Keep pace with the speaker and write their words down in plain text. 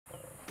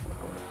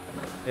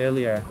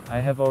Earlier, I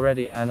have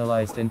already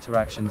analyzed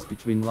interactions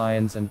between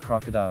lions and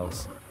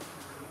crocodiles.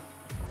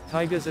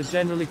 Tigers are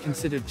generally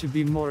considered to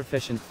be more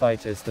efficient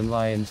fighters than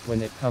lions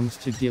when it comes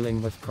to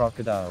dealing with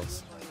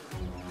crocodiles.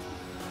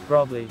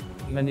 Probably,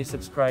 many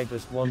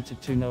subscribers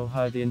wanted to know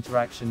how the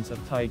interactions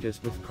of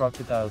tigers with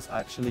crocodiles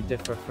actually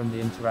differ from the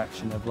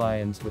interaction of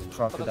lions with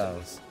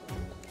crocodiles.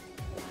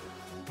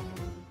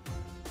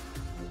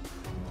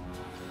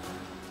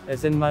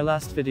 As in my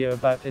last video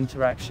about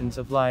interactions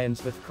of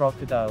lions with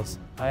crocodiles,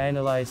 I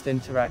analyzed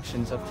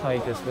interactions of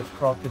tigers with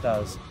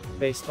crocodiles,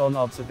 based on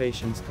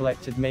observations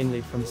collected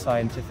mainly from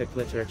scientific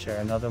literature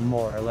and other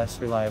more or less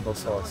reliable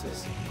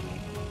sources.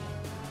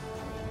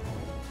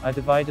 I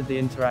divided the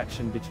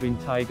interaction between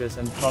tigers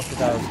and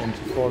crocodiles into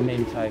four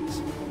main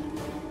types.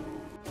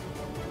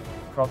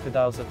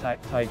 Crocodiles attack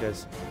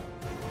tigers.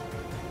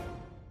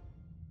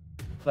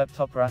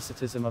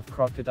 Kleptoparasitism of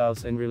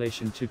crocodiles in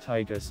relation to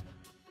tigers.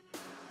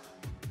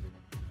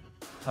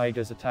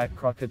 Tigers attack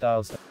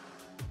crocodiles.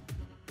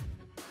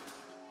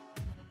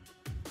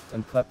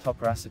 And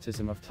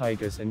kleptoparasitism of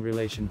tigers in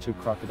relation to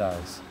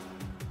crocodiles.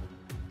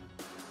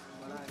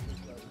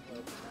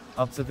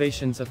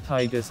 Observations of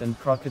tigers and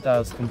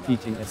crocodiles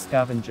competing as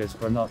scavengers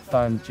were not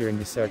found during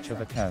the search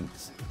of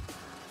accounts.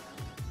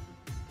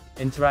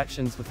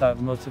 Interactions without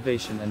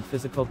motivation and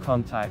physical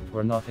contact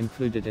were not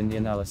included in the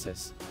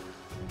analysis.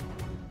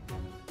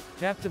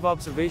 Captive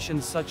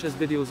observations such as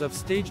videos of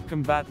staged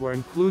combat were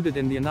included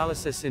in the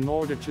analysis in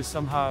order to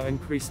somehow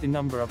increase the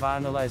number of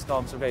analyzed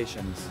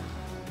observations.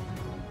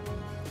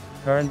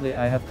 Currently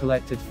I have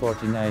collected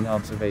 49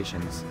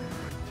 observations.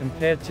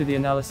 Compared to the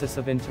analysis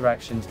of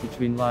interactions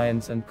between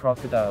lions and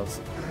crocodiles,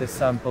 this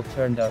sample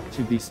turned out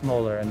to be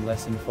smaller and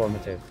less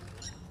informative.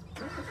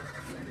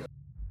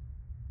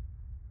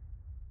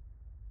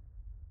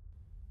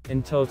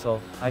 In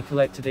total, I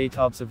collected 8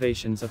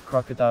 observations of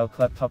crocodile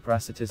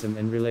kleptoparasitism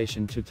in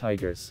relation to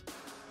tigers.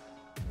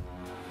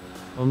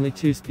 Only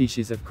 2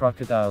 species of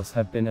crocodiles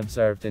have been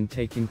observed in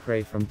taking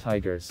prey from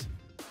tigers.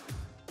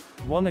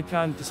 One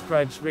account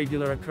describes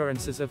regular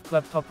occurrences of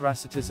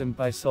kleptoparasitism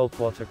by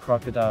saltwater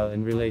crocodile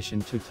in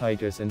relation to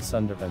tigers in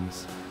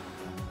Sundarbans.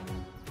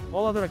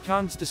 All other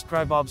accounts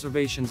describe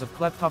observations of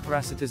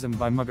kleptoparasitism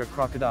by mugger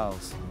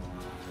crocodiles.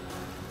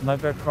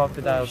 Mugger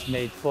crocodiles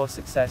made 4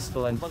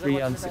 successful and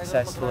 3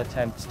 unsuccessful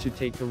attempts to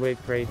take away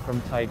prey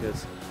from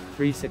tigers,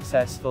 3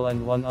 successful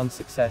and 1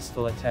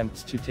 unsuccessful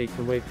attempts to take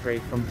away prey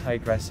from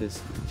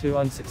tigresses, 2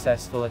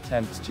 unsuccessful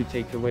attempts to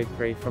take away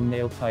prey from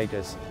male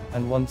tigers,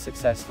 and 1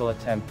 successful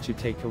attempt to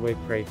take away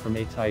prey from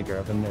a tiger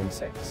of unknown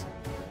sex.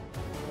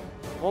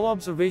 All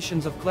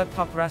observations of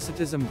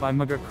kleptoparasitism by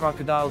mugger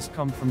crocodiles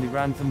come from the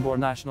Ranthambore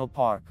National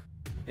Park.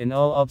 In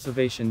all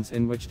observations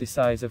in which the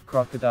size of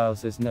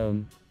crocodiles is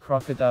known,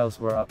 crocodiles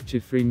were up to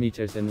 3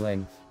 meters in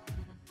length.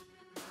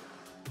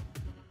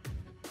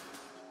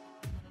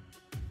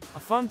 I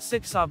found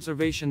 6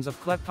 observations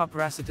of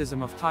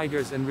kleptoparasitism of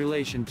tigers in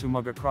relation to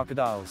mugger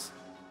crocodiles.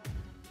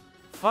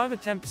 5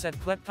 attempts at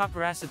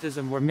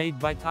kleptoparasitism were made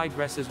by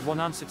tigresses, 1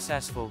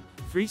 unsuccessful,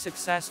 3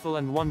 successful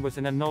and 1 with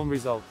an unknown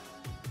result.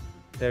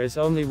 There is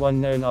only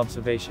 1 known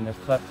observation of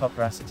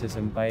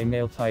kleptoparasitism by a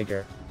male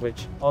tiger,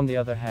 which, on the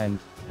other hand,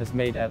 has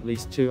made at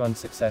least 2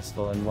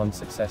 unsuccessful and 1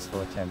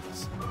 successful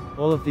attempts.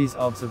 All of these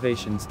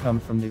observations come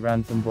from the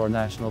Ranthambore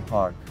National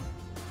Park.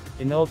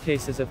 In all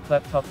cases of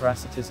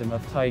kleptoparasitism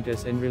of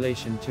tigers in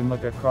relation to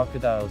mugger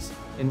crocodiles,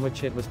 in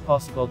which it was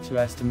possible to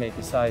estimate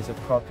the size of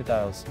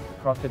crocodiles,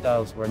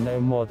 crocodiles were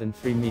no more than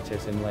 3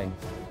 meters in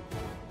length.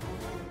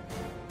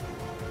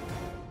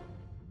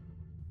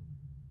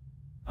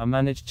 I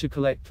managed to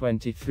collect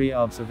 23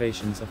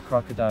 observations of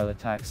crocodile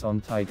attacks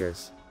on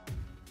tigers.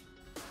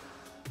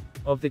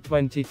 Of the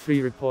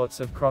 23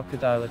 reports of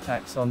crocodile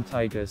attacks on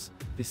tigers,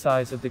 the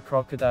size of the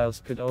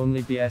crocodiles could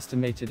only be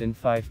estimated in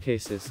 5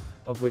 cases,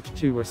 of which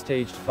 2 were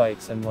staged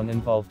fights and 1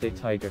 involved a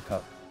tiger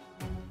cub.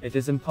 It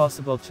is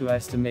impossible to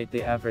estimate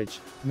the average,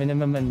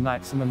 minimum and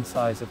maximum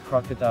size of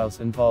crocodiles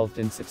involved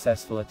in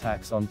successful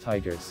attacks on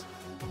tigers.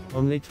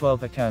 Only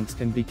 12 accounts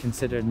can be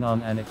considered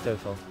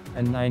non-anecdotal,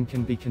 and 9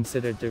 can be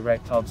considered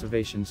direct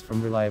observations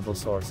from reliable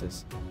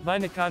sources.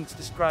 9 accounts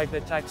describe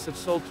attacks of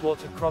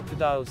saltwater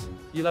crocodiles,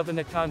 11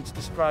 accounts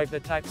describe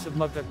attacks of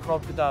mugger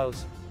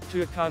crocodiles,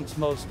 2 accounts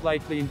most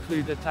likely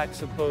include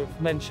attacks of both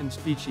mentioned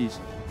species,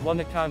 1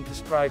 account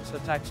describes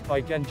attacks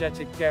by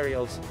Gangetic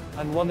gharials,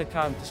 and 1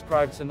 account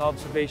describes an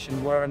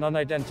observation where an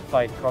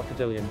unidentified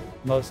crocodilian,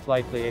 most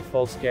likely a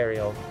false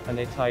gharial, and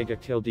a tiger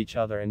killed each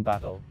other in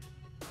battle.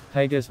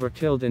 Tigers were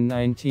killed in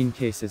 19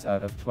 cases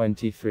out of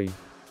 23.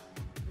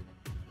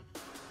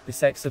 The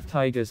sex of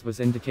tigers was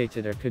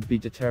indicated or could be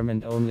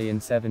determined only in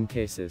 7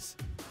 cases.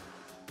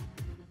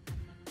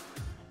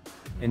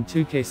 In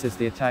 2 cases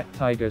the attacked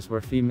tigers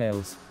were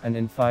females, and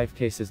in 5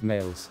 cases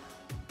males.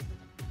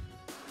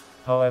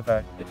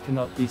 However, it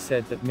cannot be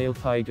said that male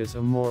tigers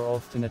are more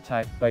often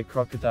attacked by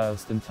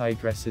crocodiles than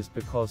tigresses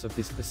because of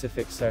the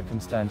specific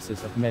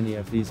circumstances of many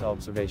of these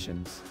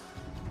observations.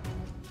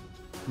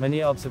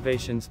 Many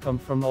observations come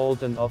from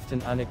old and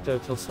often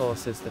anecdotal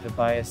sources that are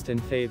biased in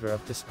favor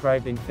of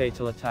describing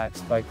fatal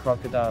attacks by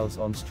crocodiles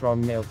on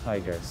strong male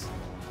tigers.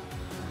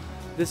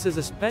 This is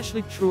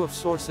especially true of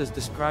sources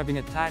describing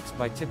attacks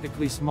by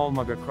typically small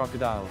mugger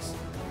crocodiles.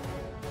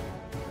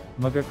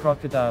 Mugger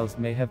crocodiles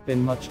may have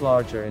been much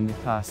larger in the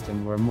past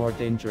and were more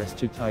dangerous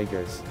to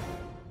tigers.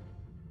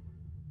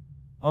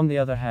 On the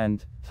other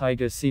hand,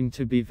 tigers seem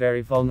to be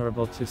very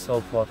vulnerable to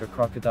saltwater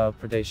crocodile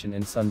predation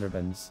in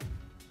Sundarbans.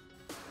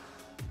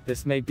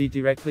 This may be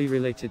directly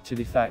related to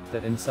the fact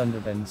that in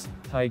Sundarbans,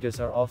 tigers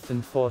are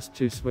often forced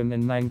to swim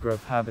in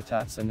mangrove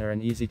habitats and are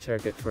an easy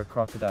target for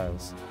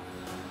crocodiles.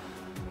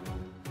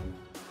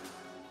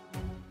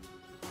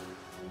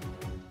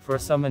 For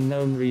some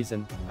unknown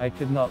reason, I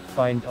could not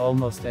find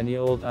almost any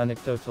old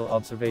anecdotal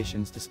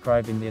observations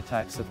describing the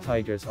attacks of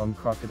tigers on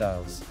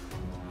crocodiles.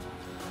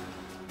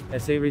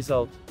 As a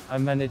result, I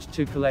managed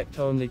to collect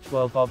only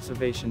 12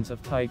 observations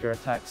of tiger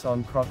attacks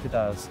on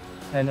crocodiles,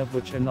 10 of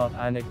which are not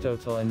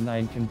anecdotal and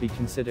 9 can be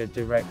considered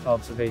direct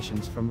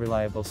observations from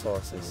reliable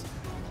sources.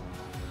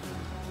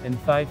 In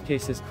 5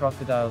 cases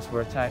crocodiles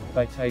were attacked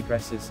by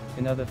tigresses,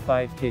 in other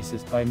 5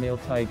 cases by male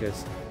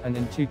tigers, and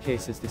in 2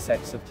 cases the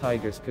sex of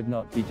tigers could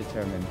not be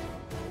determined.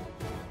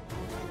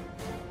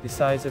 The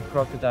size of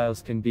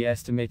crocodiles can be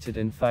estimated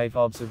in 5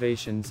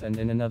 observations, and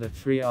in another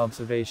 3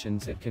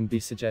 observations it can be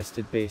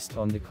suggested based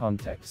on the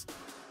context.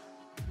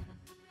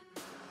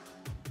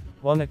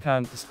 One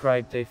account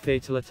described a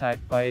fatal attack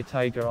by a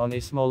tiger on a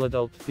small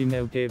adult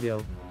female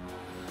gavial.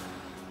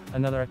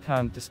 Another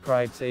account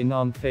describes a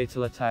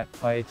non-fatal attack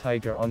by a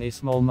tiger on a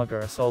small mugger,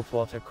 a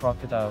saltwater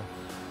crocodile.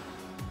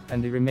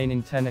 And the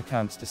remaining 10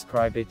 accounts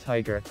describe a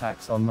tiger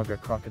attacks on mugger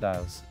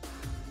crocodiles.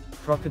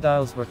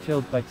 Crocodiles were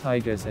killed by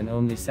tigers in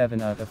only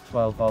 7 out of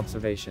 12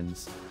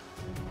 observations.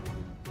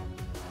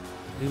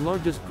 The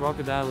largest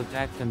crocodile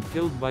attacked and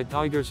killed by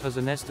tigers has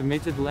an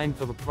estimated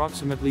length of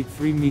approximately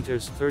 3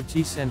 meters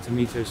 30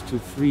 centimeters to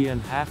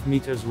 3.5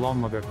 meters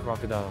long mugger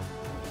crocodile.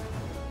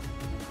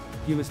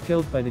 He was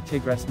killed by the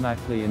tigress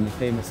Mackley in the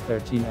famous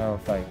 13-hour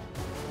fight.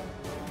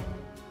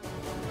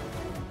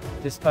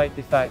 Despite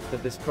the fact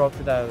that this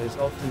crocodile is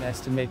often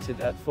estimated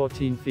at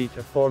 14 feet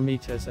or 4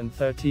 meters and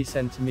 30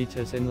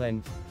 centimeters in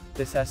length,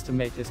 this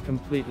estimate is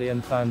completely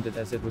unfounded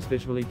as it was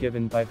visually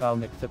given by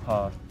Valmik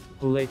Thapar,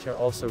 who later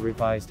also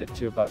revised it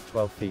to about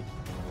 12 feet.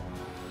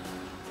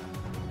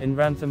 In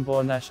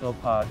Ranthambore National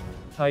Park,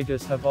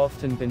 tigers have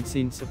often been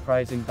seen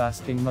surprising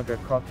basking mugger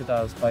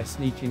crocodiles by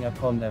sneaking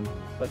upon them,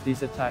 but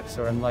these attacks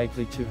are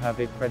unlikely to have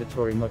a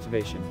predatory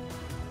motivation.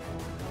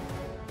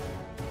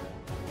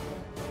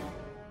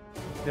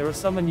 There are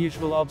some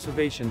unusual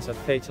observations of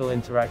fatal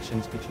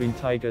interactions between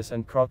tigers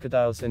and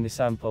crocodiles in the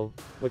sample,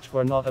 which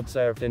were not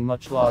observed in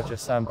much larger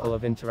sample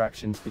of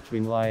interactions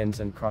between lions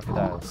and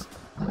crocodiles.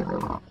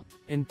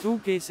 In 2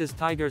 cases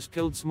tigers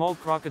killed small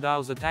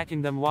crocodiles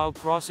attacking them while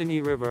crossing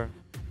a river.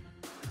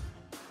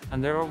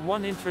 And there are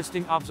 1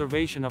 interesting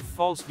observation of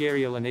false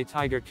gharial and a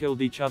tiger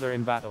killed each other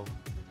in battle.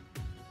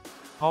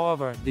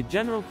 However, the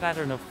general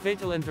pattern of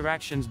fatal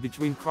interactions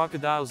between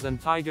crocodiles and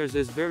tigers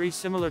is very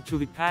similar to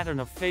the pattern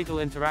of fatal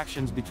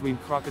interactions between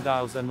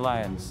crocodiles and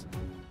lions.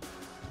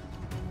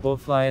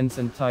 Both lions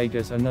and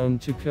tigers are known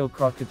to kill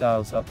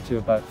crocodiles up to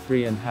about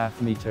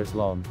 3.5 meters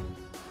long.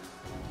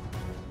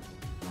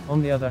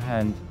 On the other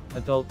hand,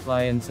 adult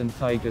lions and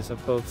tigers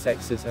of both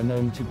sexes are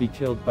known to be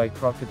killed by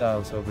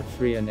crocodiles over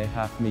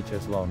 3.5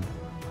 meters long.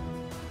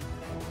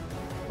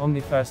 On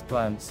the first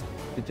glance,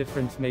 the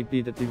difference may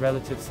be that the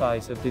relative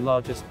size of the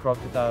largest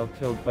crocodile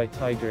killed by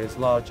tiger is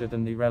larger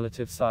than the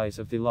relative size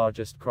of the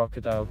largest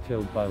crocodile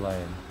killed by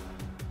lion.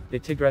 The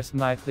tigress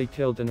Mackley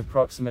killed an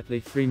approximately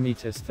 3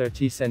 meters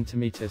 30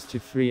 centimeters to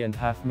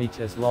 3.5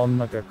 meters long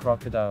mugger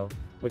crocodile,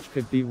 which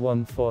could be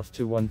 1/4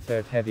 to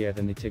 1/3 heavier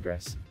than the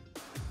tigress.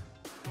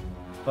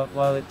 But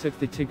while it took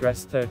the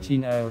tigress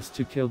 13 hours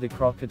to kill the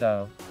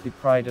crocodile, the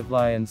pride of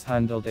lions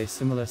handled a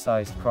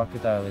similar-sized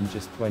crocodile in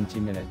just 20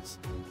 minutes.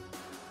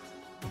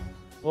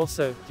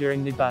 Also,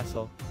 during the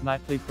battle,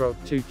 Mackley broke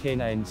 2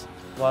 canines,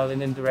 while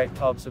in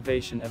indirect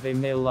observation of a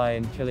male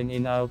lion killing a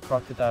Nile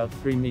crocodile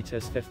 3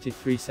 meters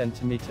 53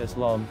 centimeters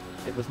long,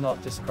 it was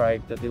not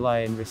described that the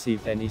lion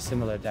received any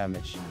similar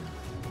damage.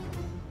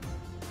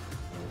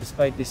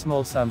 Despite the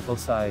small sample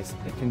size,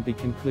 it can be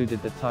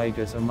concluded that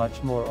tigers are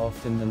much more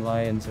often than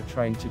lions are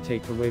trying to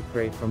take away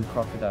prey from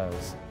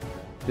crocodiles.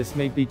 This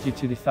may be due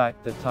to the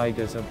fact that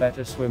tigers are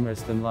better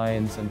swimmers than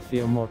lions and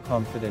feel more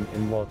confident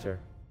in water.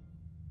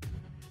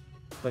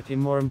 But a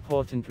more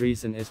important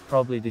reason is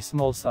probably the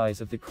small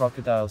size of the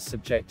crocodiles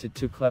subjected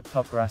to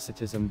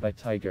kleptoparasitism by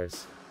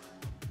tigers.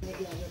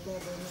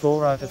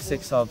 4 out of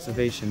 6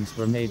 observations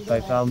were made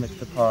by Valmik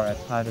Thapar at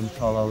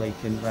Padamtala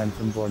Lake in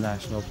Ranthambore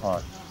National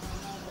Park.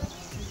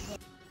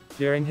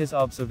 During his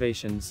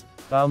observations,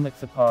 Valmik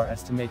Thapar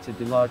estimated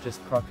the largest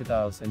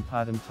crocodiles in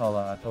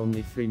Padamtala at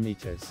only 3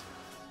 meters.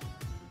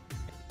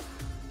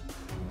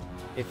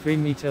 A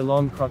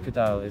 3-meter-long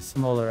crocodile is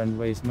smaller and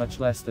weighs much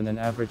less than an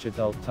average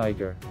adult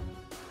tiger.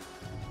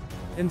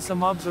 In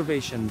some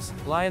observations,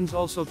 lions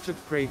also took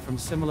prey from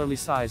similarly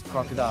sized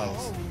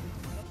crocodiles.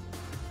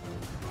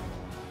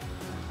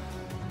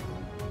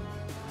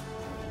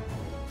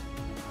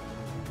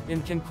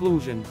 In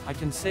conclusion, I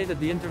can say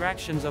that the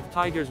interactions of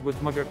tigers with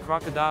mugger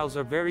crocodiles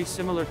are very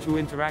similar to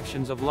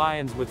interactions of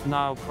lions with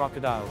Nile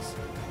crocodiles.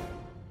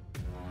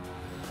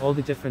 All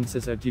the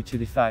differences are due to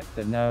the fact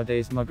that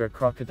nowadays mugger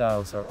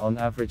crocodiles are on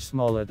average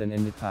smaller than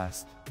in the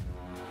past.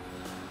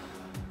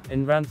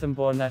 In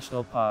Ranthambore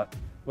National Park,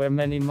 where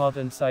many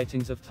modern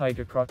sightings of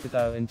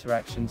tiger-crocodile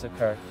interactions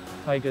occur,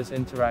 tigers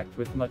interact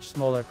with much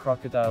smaller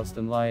crocodiles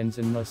than lions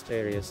in most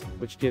areas,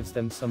 which gives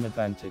them some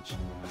advantage.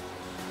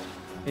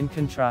 In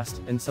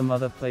contrast, in some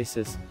other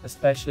places,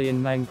 especially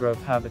in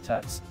mangrove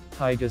habitats,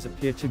 tigers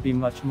appear to be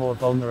much more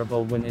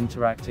vulnerable when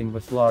interacting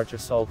with larger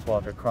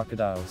saltwater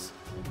crocodiles.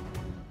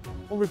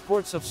 All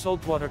reports of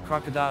saltwater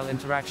crocodile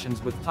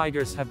interactions with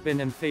tigers have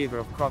been in favor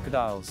of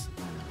crocodiles.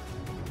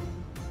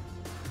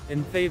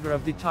 In favor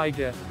of the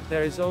tiger,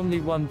 there is only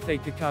one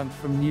fake account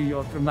from New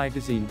Yorker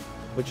magazine,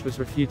 which was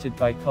refuted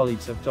by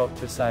colleagues of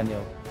Dr.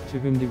 Sanyal, to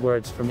whom the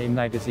words from a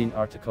magazine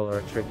article are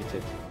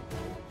attributed.